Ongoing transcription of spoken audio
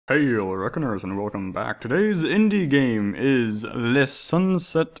Hail, Reckoners, and welcome back. Today's indie game is Le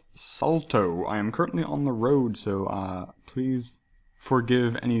Sunset Salto. I am currently on the road, so please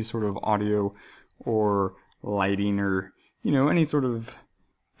forgive any sort of audio or lighting or, any sort of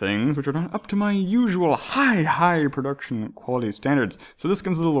things which are not up to my usual high production quality standards. So this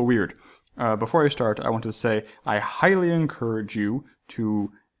game's a little weird. Before I start, I want to say I highly encourage you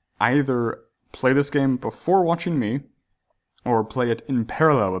to either play this game before watching me, or play it in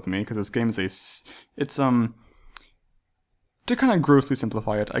parallel with me, because this game is to kind of grossly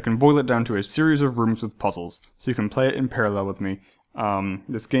simplify it, I can boil it down to a series of rooms with puzzles, so you can play it in parallel with me.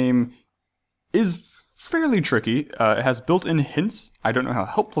 This game is fairly tricky. It has built-in hints. I don't know how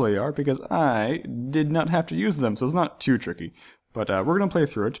helpful they are, because I did not have to use them, so it's not too tricky. But we're going to play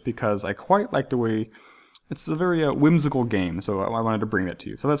through it, because I quite like the way... It's a very whimsical game, so I wanted to bring that to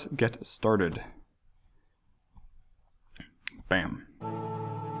you. So let's get started. Bam.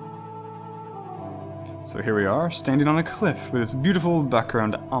 So here we are, standing on a cliff with this beautiful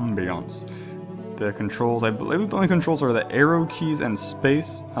background ambiance. The controls, I believe the only controls are the arrow keys and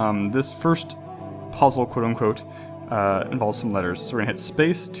space. This first puzzle, quote-unquote, involves some letters. So we're going to hit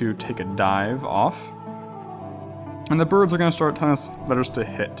space to take a dive off. And the birds are going to start telling us letters to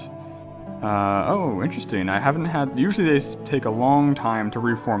hit. Oh, interesting. I haven't had... Usually they take a long time to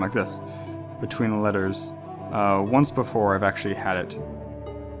reform like this between the letters. Once before I've actually had it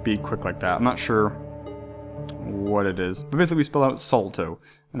be quick like that. I'm not sure what it is. But basically we spell out Salto,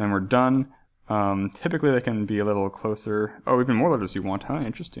 and then we're done. Typically they can be a little closer. Oh, even more letters you want, huh?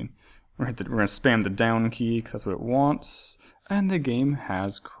 Interesting. We're going to spam the down key, because that's what it wants. And the game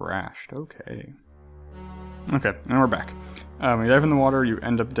has crashed. Okay. Okay, and we're back. When you dive in the water, you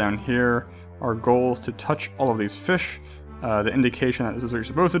end up down here. Our goal is to touch all of these fish. The indication that this is what you're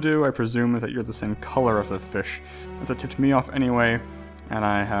supposed to do, I presume, is that you're the same color as the fish, since it tipped me off anyway, and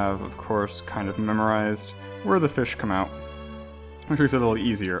I have, of course, kind of memorized where the fish come out, which makes it a little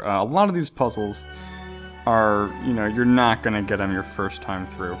easier. A lot of these puzzles are, you're not going to get them your first time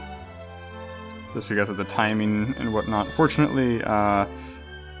through, just because of the timing and whatnot. Fortunately,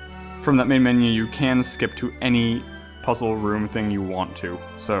 from that main menu, you can skip to any puzzle room thing you want to,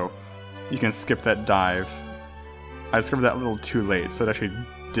 so you can skip that dive. I discovered that a little too late, so it actually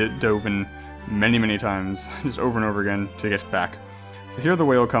dove in many times, just over and over again, to get back. So here the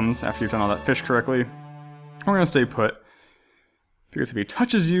whale comes after you've done all that fish correctly. We're going to stay put, because if he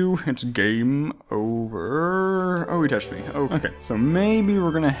touches you, it's game over. Oh, he touched me. Oh, okay, so maybe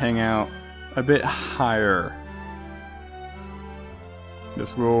we're going to hang out a bit higher.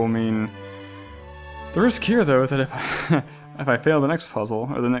 This will mean... The risk here, though, is that if I fail the next puzzle,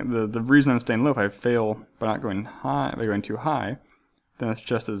 or the reason I'm staying low, if I fail by not going high, by going too high, then it's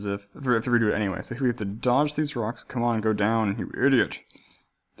just as if we have to redo it anyway. So here we have to dodge these rocks. Come on, go down, you idiot!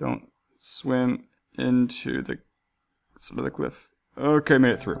 Don't swim into the side of the cliff. Okay,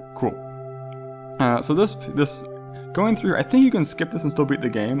 made it through. Cool. So this going through, I think you can skip this and still beat the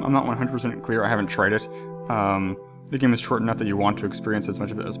game. I'm not 100% clear. I haven't tried it. The game is short enough that you want to experience as much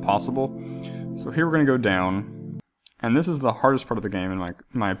of it as possible. So here we're going to go down. And this is the hardest part of the game, in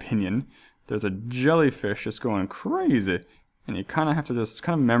my opinion. There's a jellyfish just going crazy, and you kind of have to just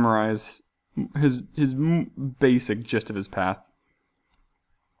kind of memorize his basic gist of his path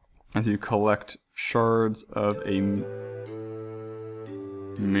as you collect shards of a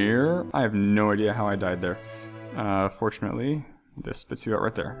mirror. I have no idea how I died there. Fortunately, this spits you out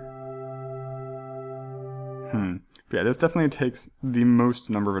right there. But yeah, this definitely takes the most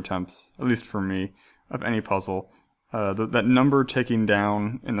number of attempts, at least for me, of any puzzle. That number taking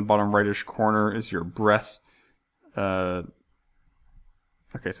down in the bottom rightish corner is your breath. Okay,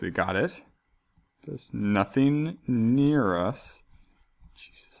 so we got it. There's nothing near us.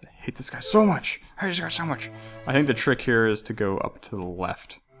 Jesus, I hate this guy so much. I hate this guy so much. I think the trick here is to go up to the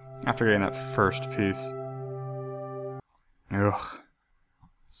left after getting that first piece. Ugh.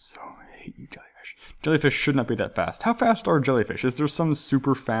 So I hate you, jellyfish. Jellyfish should not be that fast. How fast are jellyfish? Is there some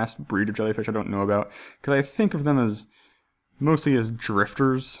super fast breed of jellyfish I don't know about? Because I think of them as mostly as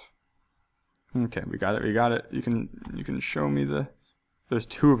drifters. Okay, we got it, we got it. You can show me the... There's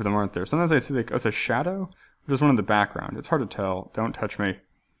two of them, aren't there? Sometimes I see like, oh, it's a shadow? There's one in the background. It's hard to tell. Don't touch me.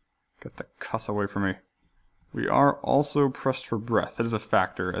 Get the cuss away from me. We are also pressed for breath. That is a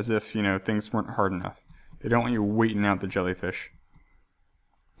factor, as if, things weren't hard enough. They don't want you waiting out the jellyfish.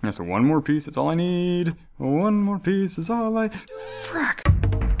 Yeah, so one more piece, that's all I need. One more piece is all I... Frack!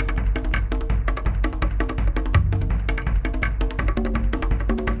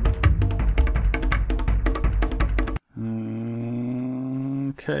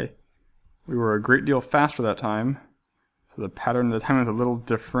 Okay. We were a great deal faster that time. So the pattern, the timing is a little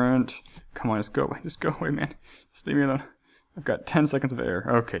different. Come on, just go away. Just go away, man. Just leave me alone. I've got 10 seconds of air.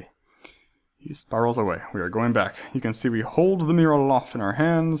 Okay. He spirals away. We are going back. You can see we hold the mirror aloft in our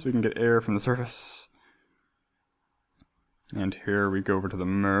hands. We can get air from the surface. And here we go over to the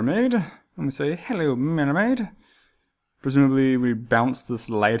mermaid. And we say, hello, mermaid. Presumably we bounce this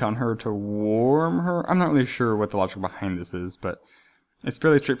light on her to warm her. I'm not really sure what the logic behind this is, but it's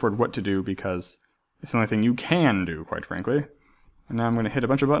fairly straightforward what to do because it's the only thing you can do, quite frankly. And now I'm going to hit a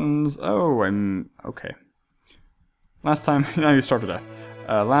bunch of buttons. Oh, I'm... okay. Last time... now you starve to death.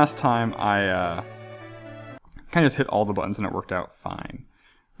 Last time I kind of just hit all the buttons and it worked out fine.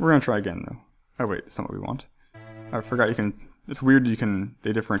 We're going to try again, though. Oh, wait, that's not what we want. I forgot you can... it's weird you can...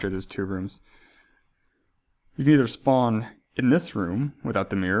 they differentiate those two rooms. You can either spawn in this room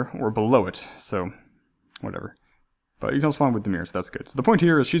without the mirror or below it, so whatever. But you can spawn with the mirror, so that's good. So the point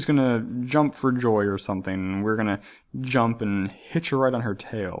here is she's going to jump for joy or something, and we're going to jump and hitch her right on her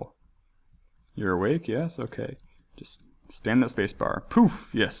tail. You're awake? Yes? Okay. Just spam that space bar. Poof!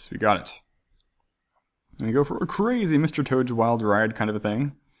 Yes, we got it. And we go for a crazy Mr. Toad's Wild Ride kind of a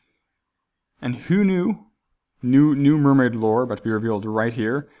thing. And who knew? New mermaid lore about to be revealed right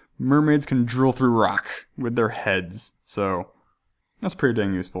here. Mermaids can drill through rock with their heads, so that's pretty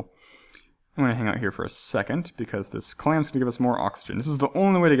dang useful. I'm going to hang out here for a second, because this clamp's going to give us more oxygen. This is the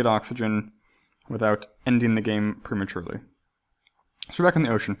only way to get oxygen without ending the game prematurely. So we're back in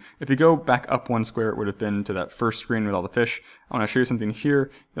the ocean. If you go back up one square, it would have been to that first screen with all the fish. I want to show you something here.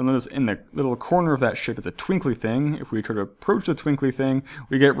 You'll notice in the little corner of that ship is a twinkly thing. If we try to approach the twinkly thing,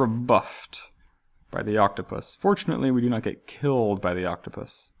 we get rebuffed by the octopus. Fortunately, we do not get killed by the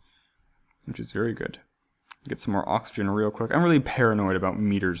octopus, which is very good. Get some more oxygen real quick. I'm really paranoid about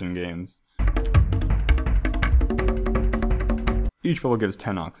meters in games. Each bubble gives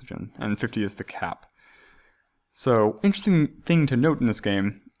 10 oxygen, and 50 is the cap. So, interesting thing to note in this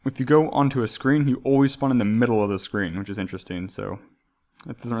game, if you go onto a screen, you always spawn in the middle of the screen, which is interesting, so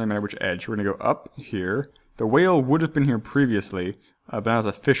it doesn't really matter which edge. We're going to go up here. The whale would have been here previously, but now it's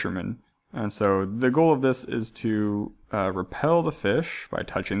a fisherman. And so the goal of this is to repel the fish by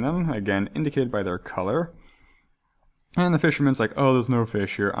touching them, again indicated by their color. And the fisherman's like, oh, there's no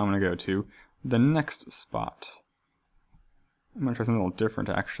fish here, I'm going to go to the next spot. I'm going to try something a little different,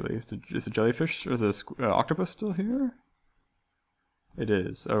 actually. Is the jellyfish, or is the octopus still here? It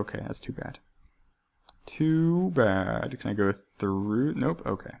is. Okay, that's too bad. Too bad. Can I go through? Nope,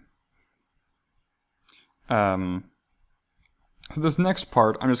 okay. So this next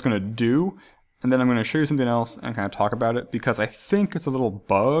part I'm just going to do, and then I'm going to show you something else and kind of talk about it, because I think it's a little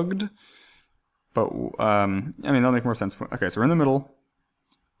bugged, but, I mean, that'll make more sense. Okay, so we're in the middle.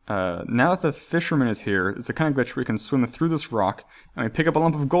 Now that the fisherman is here, it's a kind of glitch where we can swim through this rock, and we pick up a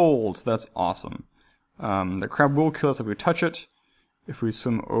lump of gold, so that's awesome. The crab will kill us if we touch it. If we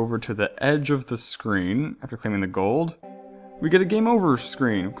swim over to the edge of the screen, after claiming the gold, we get a game over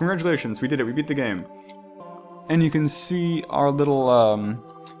screen. Congratulations, we did it, we beat the game. And you can see our little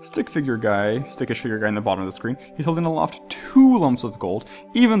stickish figure guy in the bottom of the screen. He's holding aloft 2 lumps of gold,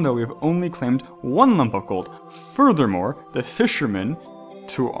 even though we've only claimed 1 lump of gold. Furthermore, the fisherman,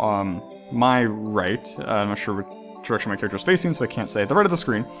 to my right, I'm not sure which direction my character is facing, so I can't say, the right of the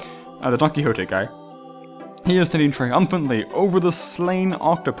screen, the Don Quixote guy, he is standing triumphantly over the slain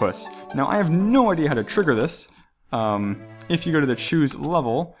octopus. Now, I have no idea how to trigger this. If you go to the choose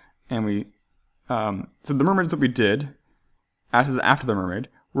level, and we... so the mermaid is what we did. After the mermaid.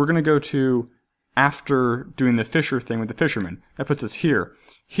 We're going to go to after doing the fisher thing with the fisherman. That puts us here.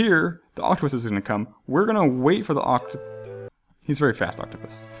 Here, the octopus is going to come. We're going to wait for the octopus. He's very fast,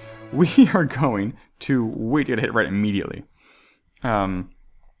 octopus. We are going to wait to get hit right immediately. So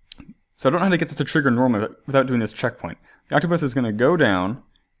I don't know how to get this to trigger normally without doing this checkpoint. The octopus is going to go down.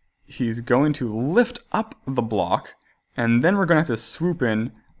 He's going to lift up the block. And then we're going to have to swoop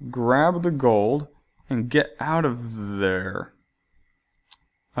in, grab the gold, and get out of there.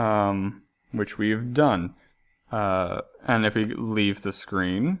 Which we've done. And if we leave the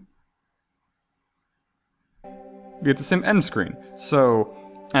screen, we get the same end screen. So,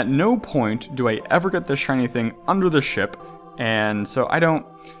 at no point do I ever get this shiny thing under the ship, and so I don't...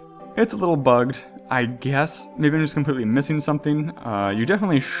 It's a little bugged, I guess. Maybe I'm just completely missing something. You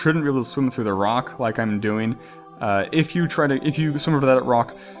definitely shouldn't be able to swim through the rock like I'm doing. If you swim over that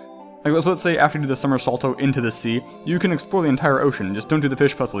rock, like, so let's say after you do the Sunset Salto into the sea, you can explore the entire ocean, just don't do the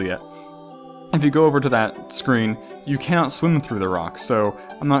fish puzzle yet. If you go over to that screen, you cannot swim through the rock, so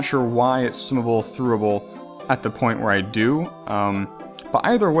I'm not sure why it's swimmable, throughable at the point where I do. But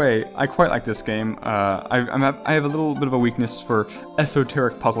either way, I quite like this game. I have a little bit of a weakness for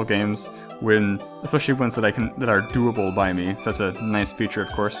esoteric puzzle games, especially ones that are doable by me. So that's a nice feature,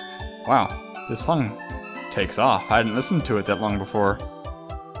 of course. Wow, this song takes off. I hadn't listened to it that long before.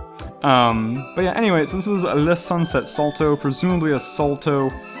 But yeah, anyway, so this was Le Sunset Salto. Presumably a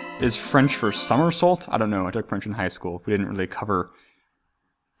salto is French for somersault. I don't know, I took French in high school. We didn't really cover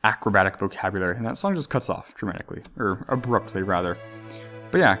acrobatic vocabulary, and that song just cuts off dramatically, or abruptly rather.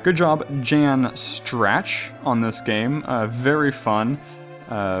 But yeah, good job Jan Stratch on this game. Very fun.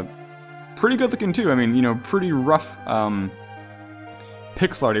 Pretty good looking too. I mean, you know, pretty rough,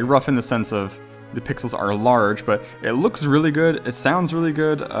 pixel arty. Rough in the sense of the pixels are large, but it looks really good. It sounds really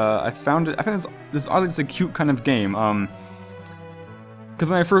good. I found this oddly, it's a cute kind of game. Because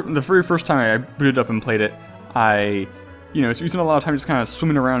the very first time I booted up and played it, you know, so you spend a lot of time just kind of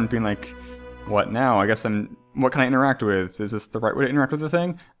swimming around and being like, what now? I guess what can I interact with? Is this the right way to interact with the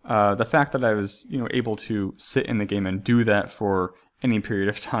thing? The fact that I was, you know, able to sit in the game and do that for any period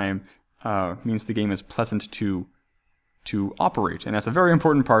of time means the game is pleasant to operate. And that's a very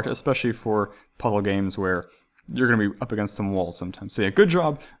important part, especially for puzzle games where you're going to be up against some walls sometimes. So yeah, good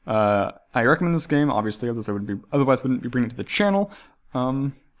job. I recommend this game, obviously, otherwise I wouldn't be bringing it to the channel.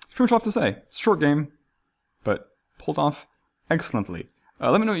 It's pretty much all I have to say. It's a short game, but pulled off excellently.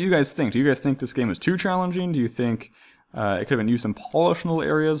 Let me know what you guys think. Do you guys think this game is too challenging? Do you think it could have been used in polish in little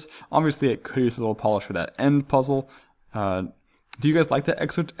areas? Obviously, it could use a little polish for that end puzzle. Do you guys like the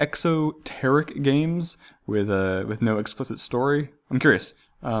exoteric games with no explicit story? I'm curious.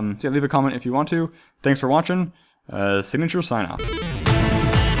 So yeah, leave a comment if you want to. Thanks for watching. Signature sign off.